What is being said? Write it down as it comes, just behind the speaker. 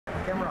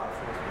Camera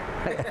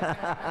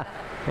off.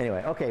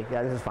 Anyway, okay,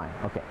 yeah, this is fine.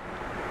 Okay.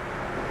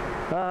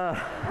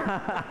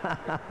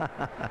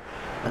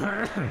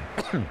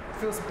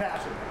 Feel some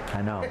passion.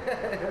 I know.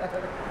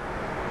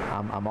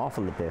 I'm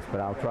awful at this, but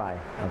I'll try.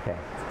 Okay.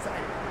 It's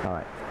exciting. All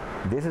right.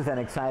 This is an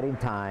exciting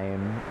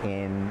time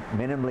in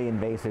minimally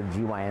invasive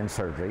GYN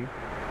surgery,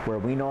 where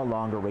we no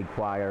longer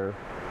require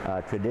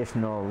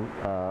traditional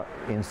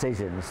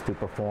incisions to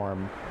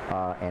perform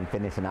and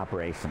finish an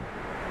operation.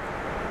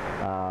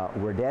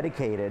 We're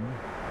dedicated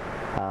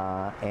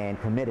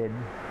and committed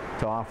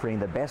to offering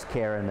the best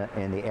care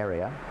in the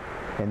area,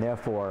 and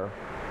therefore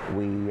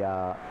we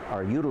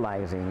are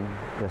utilizing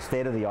the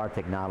state-of-the-art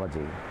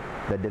technology,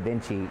 the Da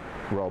Vinci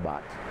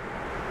robot.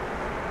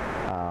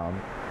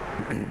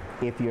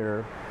 If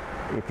you're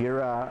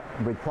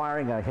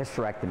requiring a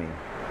hysterectomy,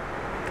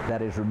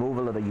 that is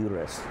removal of the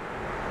uterus,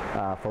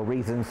 for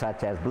reasons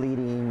such as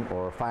bleeding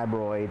or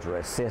fibroids or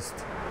a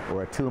cyst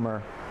or a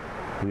tumor,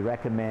 we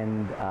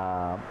recommend,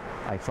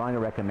 I strongly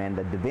recommend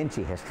the Da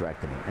Vinci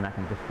hysterectomy. And I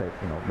can just say,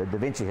 you know, the Da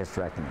Vinci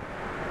hysterectomy.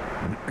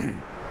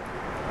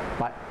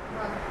 But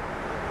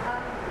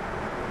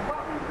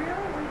what we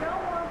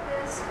don't want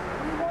this,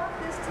 we want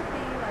this to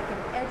be like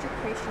an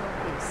educational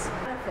piece.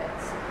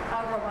 Benefits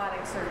of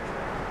robotic surgery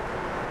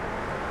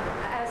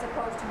as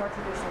opposed to more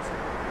traditional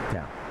surgery.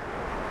 yeah.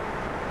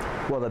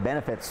 Well, the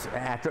benefits,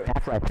 after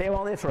I say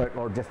all this,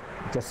 or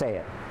just say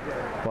it?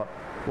 Yeah.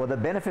 Well, the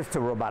benefits to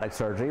robotic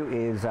surgery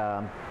is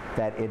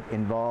that it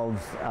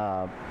involves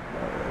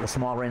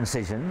smaller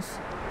incisions,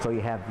 so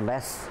you have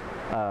less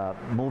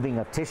moving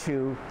of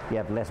tissue, you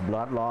have less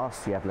blood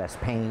loss, you have less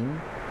pain,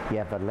 you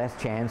have a less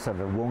chance of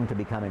a wound to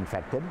become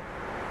infected,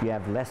 you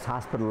have less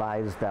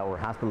hospitalized or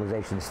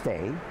hospitalization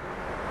stay,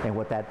 and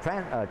what that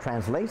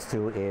translates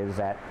to is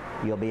that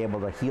you'll be able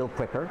to heal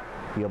quicker,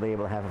 you'll be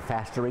able to have a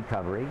faster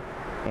recovery,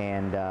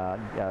 and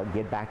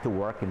get back to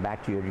work and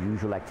back to your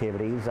usual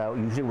activities,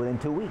 usually within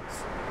 2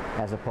 weeks,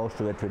 as opposed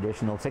to the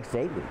traditional 6 to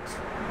 8 weeks.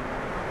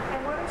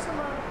 And what are some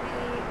of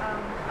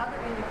the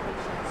other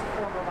indications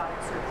for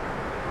robotic surgery?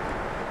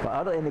 Well,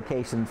 other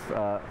indications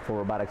for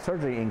robotic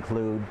surgery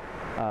include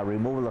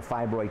removal of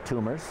fibroid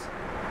tumors,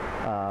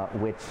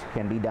 which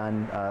can be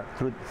done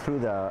with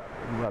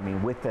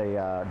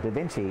the Da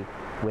Vinci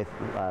with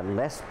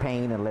less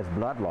pain and less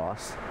blood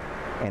loss,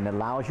 and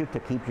allows you to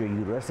keep your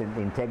uterus and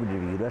the integrity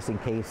of your uterus in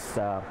case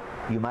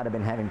you might have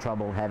been having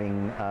trouble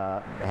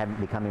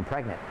becoming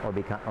pregnant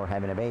or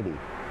having a baby.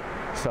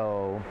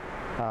 So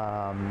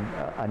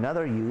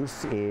another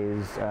use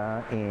is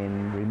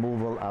in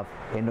removal of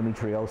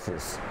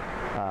endometriosis,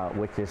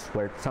 which is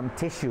where some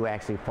tissue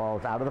actually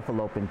falls out of the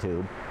fallopian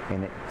tube,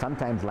 and it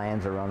sometimes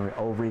lands around the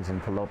ovaries and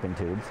fallopian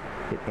tubes.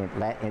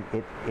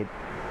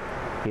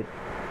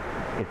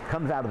 It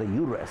comes out of the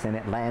uterus and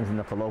it lands in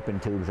the fallopian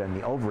tubes and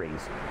the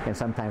ovaries, and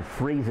sometimes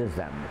freezes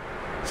them,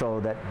 so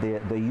that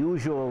the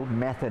usual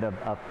method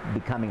of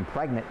becoming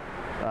pregnant,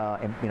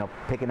 and, you know,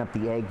 picking up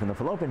the egg from the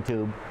fallopian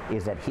tube,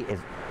 is that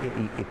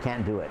it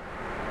can't do it.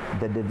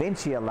 The Da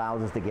Vinci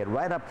allows us to get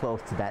right up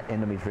close to that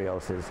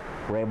endometriosis.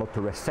 We're able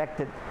to resect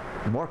it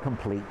more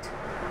complete,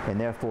 and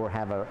therefore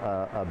have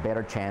a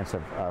better chance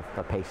of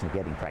a patient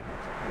getting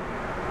pregnant.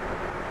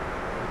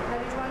 Now,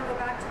 did you want to go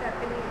back to that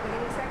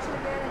beginning section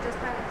again and just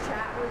kind of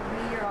chat with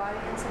me, your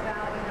audience,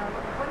 about, you know,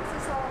 what is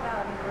this all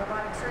about? I mean,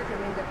 robotic surgery,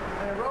 I mean, the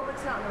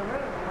robot's not in the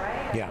room,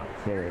 right? Yeah.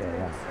 Maybe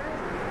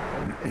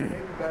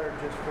better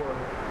just for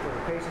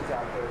the patients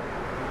out there.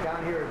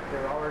 Down here,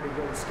 they're already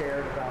getting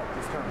scared about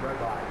this term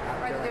robot.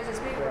 Right, there's this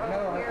big robot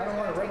No, here I don't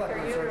want a that's robot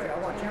gonna doing take your surgery. I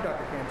want you, uterus,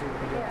 Dr. Cantu, to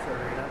be doing Yeah.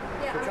 surgery.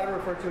 Yeah, So try to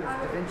refer to it as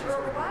Da Vinci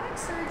surgery. robotic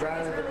surgery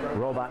Rather is than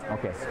really robot,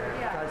 during okay. surgery.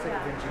 Try to say Da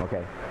Yeah. Vinci.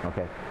 Okay. It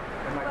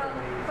might Well,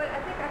 be- but I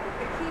think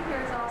the key here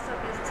is also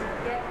to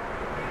get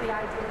the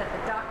idea that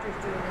the doctor's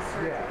doing the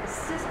surgery, Yeah.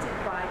 assisted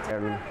by to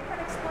kind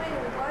of explain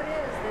what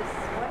is this?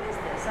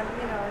 I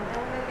mean, you know, and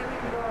then maybe we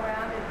can go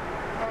around and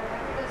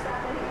after this, I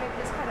think maybe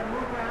just kind of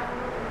move around a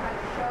little and kind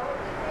of show it.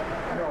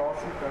 No, I'll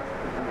shoot that.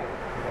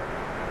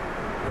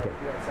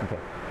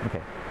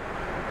 Okay.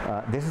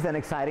 This is an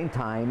exciting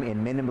time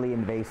in minimally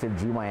invasive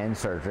GYN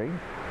surgery,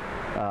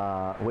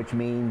 which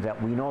means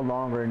that we no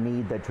longer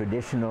need the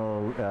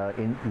traditional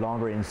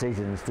longer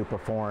incisions to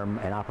perform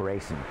an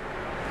operation.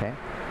 Okay?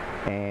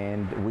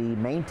 And we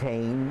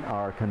maintain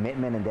our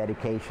commitment and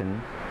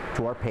dedication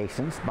to our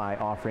patients by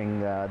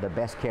offering the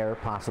best care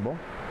possible.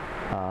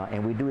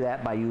 And we do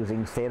that by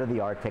using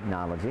state-of-the-art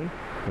technology,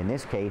 in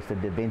this case the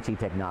Da Vinci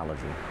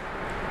technology.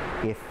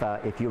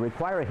 If you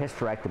require a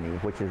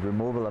hysterectomy, which is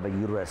removal of a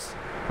uterus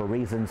for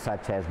reasons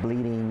such as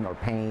bleeding or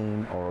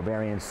pain or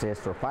ovarian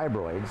cysts or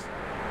fibroids,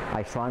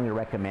 I strongly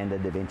recommend the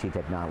Da Vinci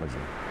technology,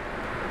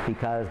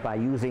 because by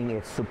using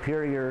its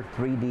superior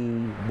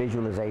 3D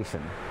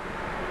visualization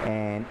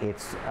and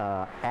its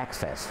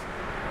access,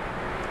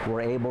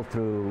 we're able,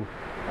 through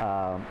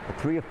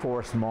 3 or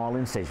 4 small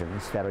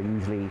incisions that are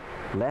usually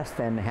less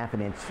than ½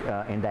 an inch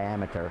in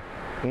diameter,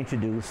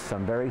 introduce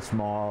some very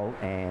small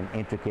and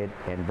intricate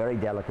and very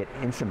delicate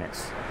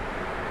instruments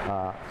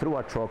through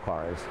our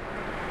trocars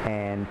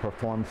and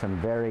perform some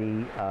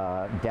very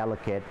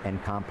delicate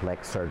and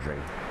complex surgery.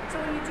 So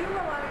when you do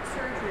robotic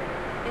surgery,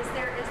 is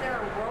there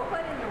a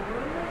robot in the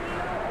room with you,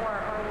 or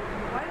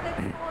why do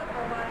they call it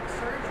robotic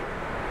surgery?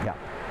 Yeah.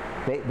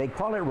 They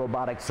call it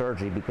robotic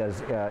surgery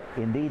because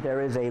indeed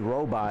there is a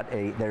robot,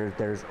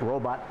 there's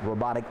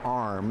robotic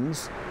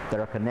arms that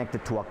are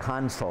connected to a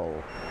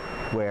console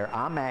where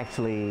I'm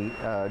actually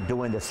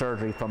doing the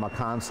surgery from a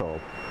console.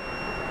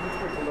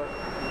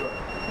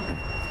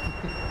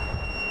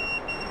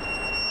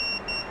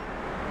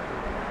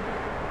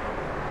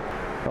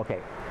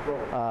 Okay.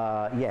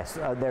 Yes,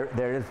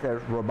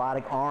 there's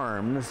robotic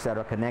arms that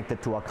are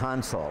connected to a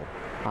console.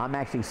 I'm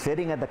actually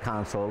sitting at the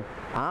console.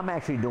 I'm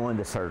actually doing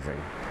the surgery.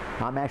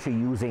 I'm actually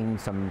using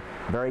some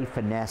very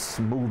finesse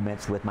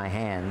movements with my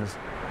hands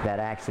that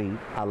actually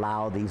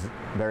allow these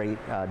very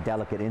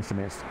delicate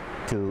instruments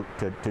to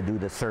do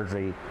the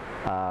surgery.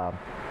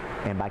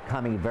 And by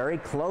coming very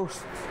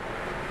close,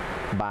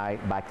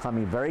 by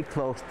coming very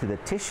close to the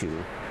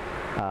tissue,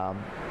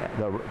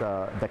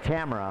 the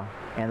camera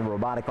and the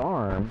robotic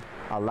arm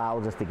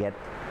allows us to get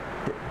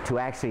to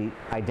actually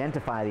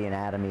identify the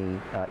anatomy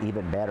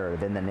even better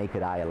than the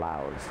naked eye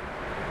allows.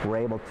 We're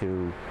able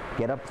to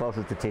get up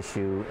closer to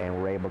tissue,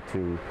 and we're able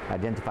to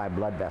identify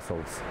blood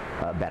vessels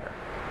better.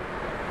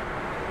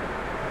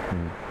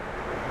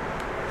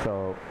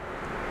 So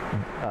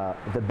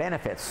the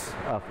benefits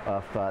of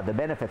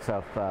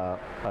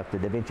the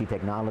Da Vinci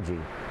technology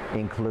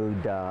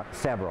include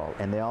several,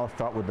 and they all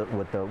start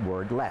with the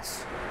word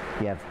less.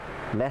 You have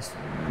less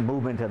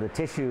movement of the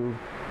tissue,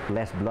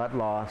 less blood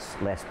loss,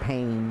 less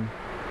pain,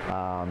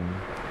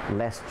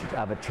 less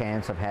of a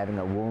chance of having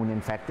a wound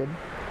infected.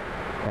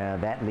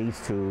 That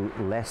leads to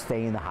less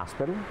stay in the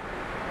hospital,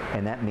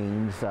 and that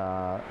means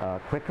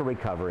quicker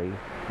recovery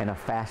and a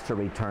faster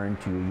return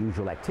to your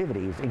usual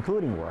activities,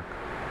 including work,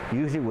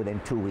 usually within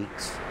 2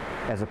 weeks,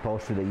 as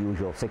opposed to the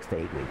usual 6 to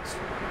 8 weeks.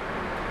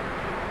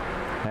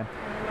 Okay?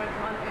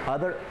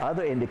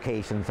 Other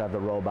indications of the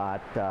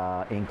robot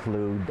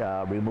include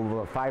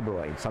removal of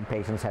fibroids. Some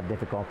patients have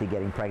difficulty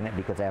getting pregnant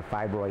because they have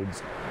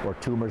fibroids or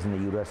tumors in the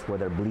uterus where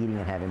they're bleeding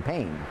and having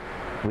pain.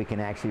 We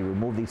can actually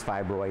remove these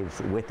fibroids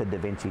with the Da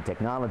Vinci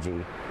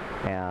technology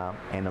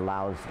and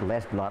allows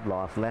less blood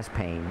loss, less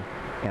pain,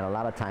 and a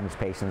lot of times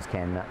patients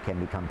can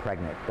become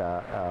pregnant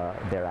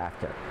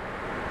thereafter.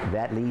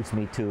 That leads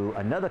me to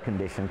another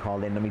condition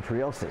called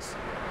endometriosis.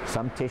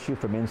 Some tissue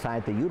from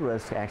inside the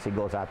uterus actually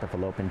goes out the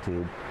fallopian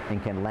tube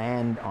and can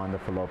land on the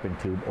fallopian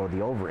tube or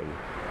the ovary.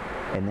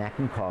 And that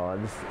can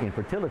cause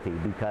infertility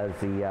because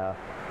the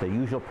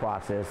usual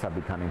process of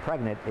becoming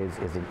pregnant is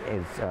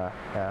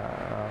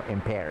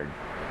impaired.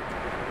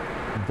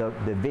 The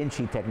Da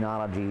Vinci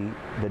technology,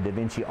 the Da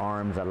Vinci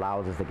arms,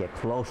 allows us to get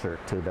closer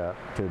to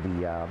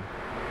the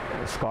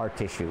scar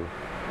tissue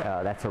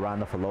that's around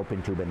the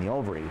fallopian tube and the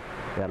ovary.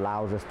 That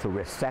allows us to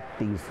resect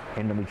these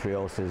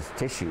endometriosis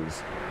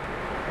tissues,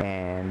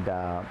 and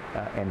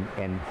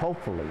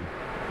hopefully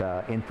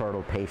the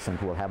infertile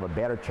patient will have a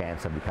better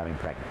chance of becoming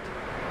pregnant.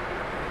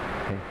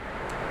 Okay.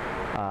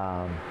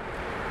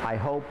 I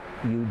hope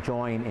you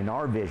join in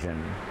our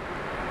vision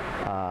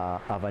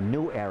of a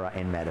new era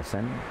in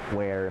medicine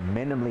where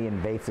minimally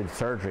invasive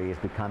surgery is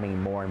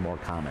becoming more and more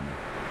common.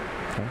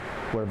 Okay.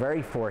 We're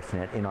very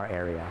fortunate in our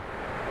area,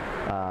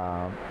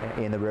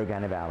 in the Rio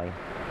Grande Valley,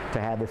 to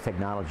have this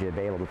technology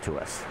available to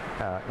us,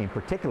 in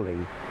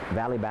particularly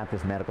Valley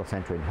Baptist Medical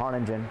Center in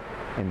Harlingen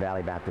and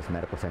Valley Baptist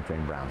Medical Center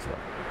in Brownsville.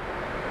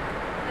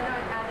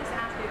 And I just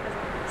asked you,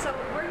 because, so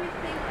where do you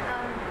think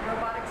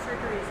robotic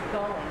surgery is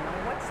going?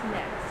 What's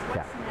next?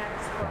 What's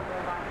next for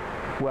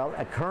robotic? Well,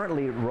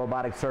 currently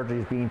robotic surgery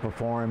is being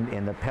performed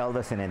in the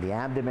pelvis and in the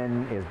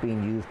abdomen, is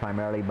being used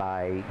primarily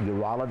by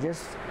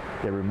urologists.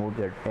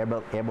 They're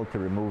able to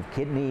remove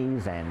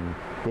kidneys and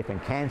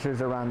different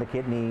cancers around the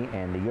kidney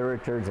and the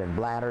ureters and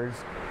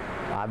bladders.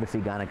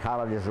 Obviously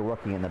gynecologists are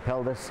working in the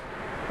pelvis,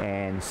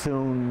 and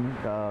soon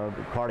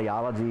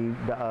cardiology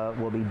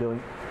will be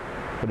doing,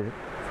 what is it?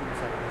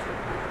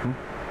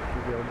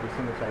 You'll be able to do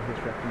single-site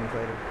hysterectomies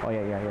later. Oh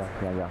yeah.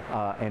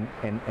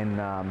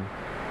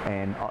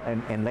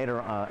 And later,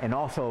 and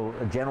also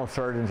general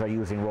surgeons are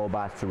using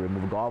robots to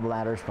remove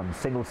gallbladders from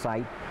single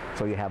site.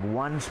 So you have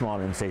one small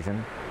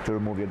incision to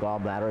remove your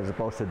gallbladder, as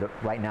opposed to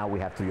right now we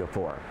have 3 or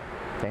 4.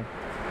 Okay,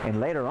 and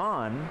later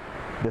on,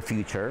 the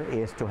future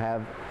is to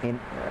have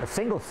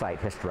single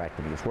site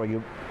hysterectomies, where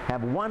you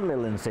have one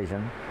little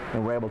incision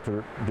and we're able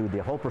to do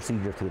the whole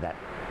procedure through that